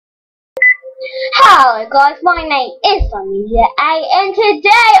Hello guys, my name is Amelia A and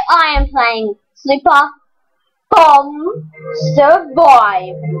today I am playing Super Bomb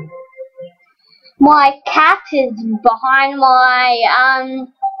Survive. My cat is behind my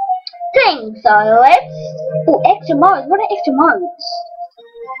thing, so let's extra modes. What are extra modes?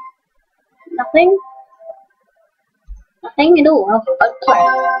 Nothing at all. I'll play.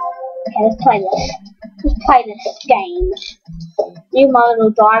 Okay, let's play this. Let's play this game. Do my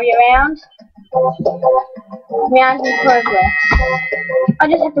little diary around. Round in progress. I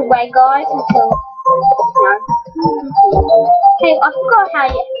just have to wait, guys, until Hey, I forgot how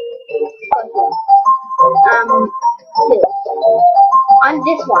you. Still. On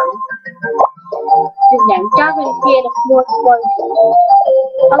this one. This game. Jump and create a small explosion.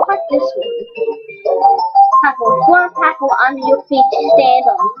 I like this one. Tackle. Four tackle under your feet to stand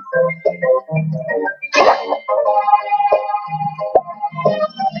on.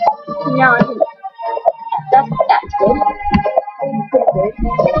 No, I didn't. That's good. Pretty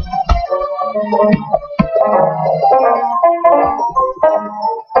good.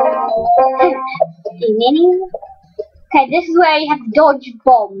 Okay, this is where you have to dodge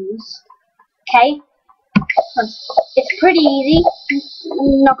bombs. Okay? It's pretty easy.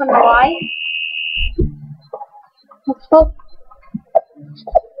 Not gonna lie. Let's go.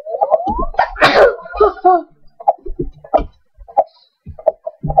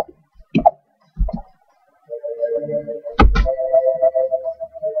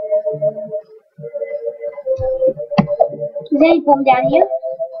 Is there any bomb down here?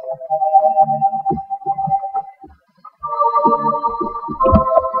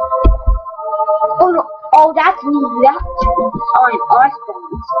 Oh no! Oh, that's me. That's ice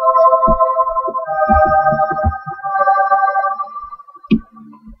bombs.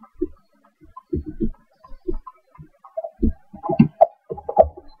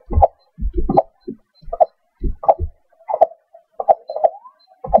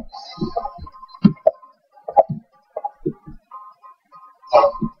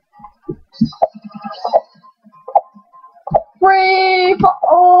 Free for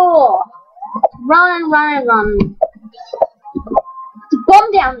all! Run. There's a bomb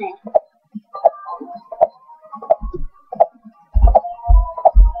down there.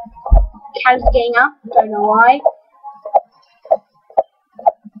 Cat is getting up, don't know why.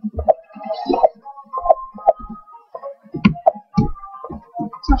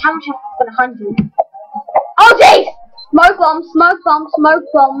 So how much have I got? 100. Oh jeez! Smoke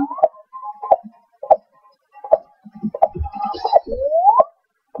bomb.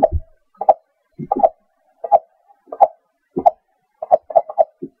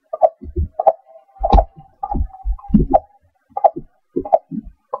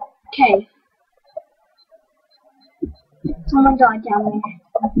 Okay. Someone died down there.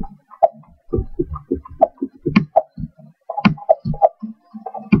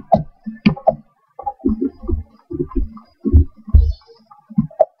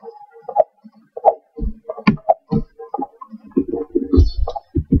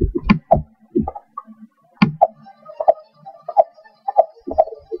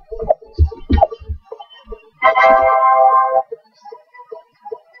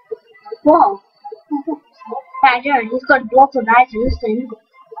 Whoa. Badger, he's got lots of ice in this thing.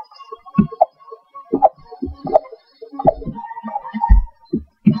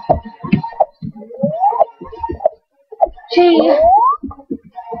 Gee.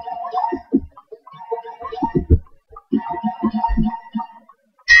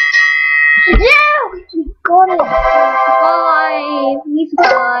 Yeah! We got it!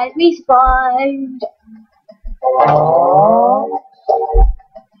 We survived!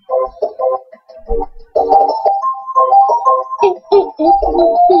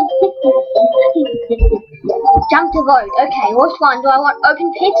 Jump to vote. Okay, which one? Do I want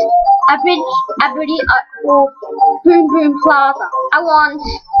open pit, average, or boom boom plaza? I want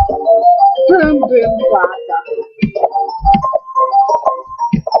boom boom plaza.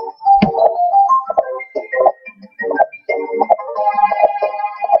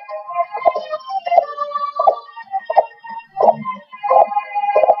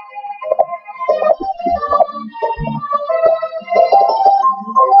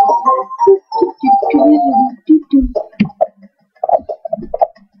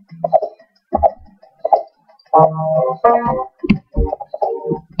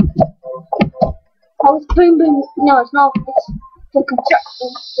 Oh, it's boom boom. No, it's not. It's the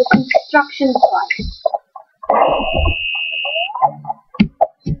construction site.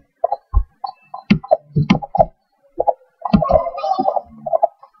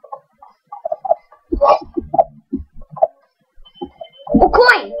 A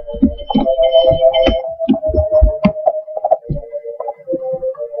coin!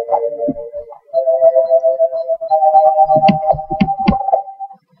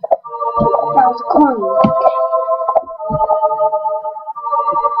 That was a coin.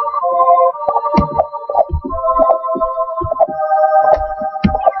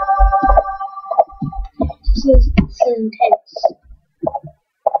 This is intense.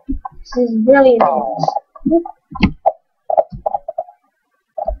 This is really intense.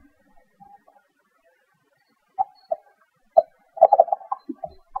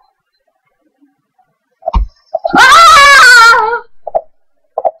 Ah!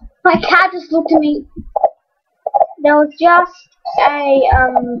 My cat just looked at me. There was just a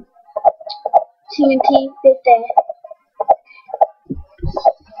TNT bit there.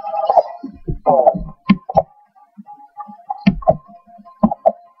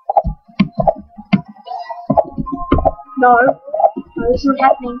 No, this isn't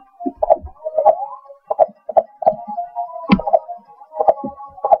happening.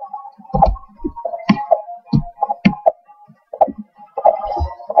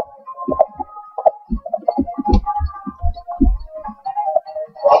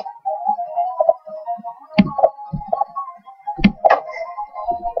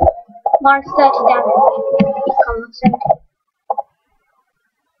 Minus 30 damage. Become 70.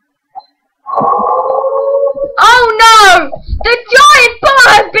 Oh no! The giant bomb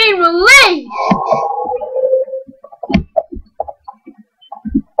has been released!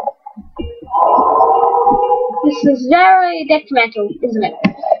 This is very detrimental, isn't it?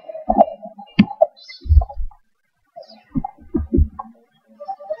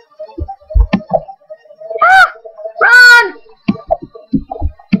 Ah! Run!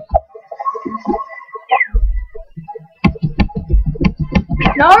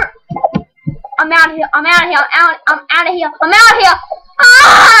 No! I'm out of here, I'm out of here, I'm out of here, I'm out of here!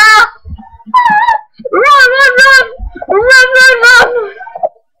 Ah! Run, run, run! Run, run, run!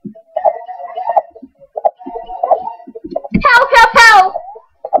 Help, help, help!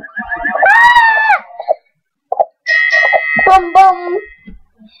 Ah! Boom, boom!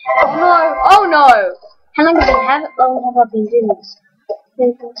 Oh no, oh no! How long have I been doing this? 7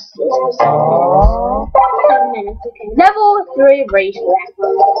 minutes, okay. Level 3 race rack.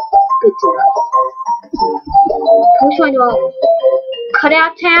 Good to know. Which one do I want?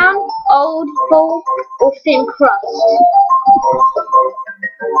 Cutout Town, Old Folk, or Thin Crust?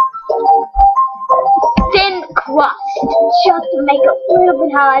 Thin Crust, just to make it a little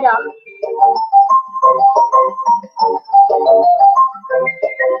bit harder.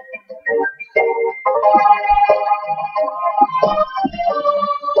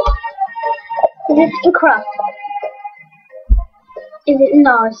 Is it Thin Crust? Is it?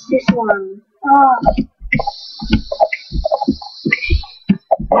 No, it's this one. Oh.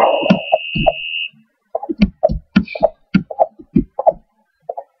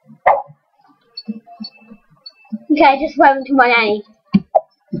 Okay, I just went to my nanny.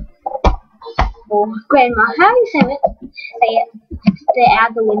 Or grandma. How do you say it? Say it. They're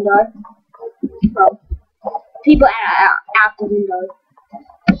out the window. Well, people out the window.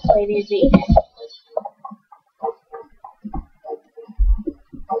 So it is me.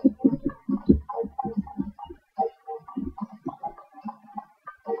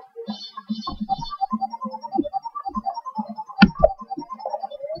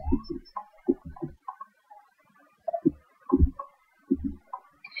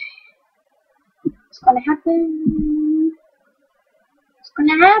 What's gonna happen? What's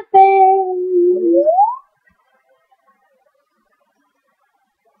gonna happen?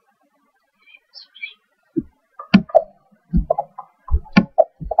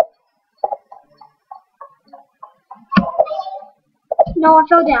 No, I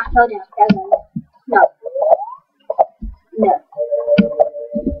fell down, fell down. No. No.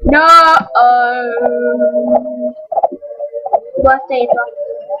 No! Birthday is on.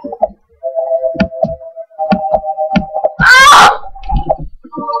 Ah!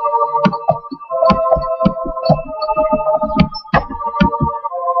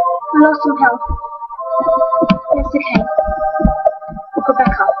 I lost some health. That's okay. We'll go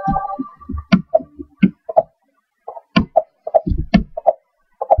back up.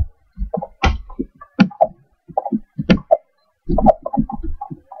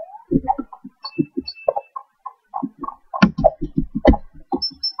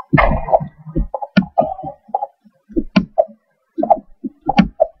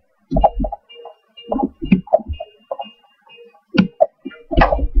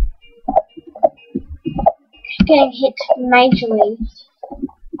 Getting hit majorly.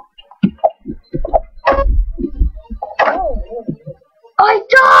 I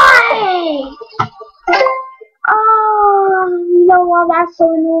died! Oh, you know what? That's so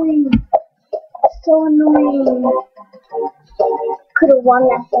annoying. So annoying. Could have won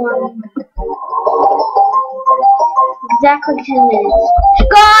that one. Exactly 10 minutes.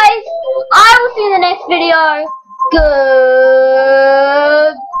 Guys, I will see you in the next video. Good.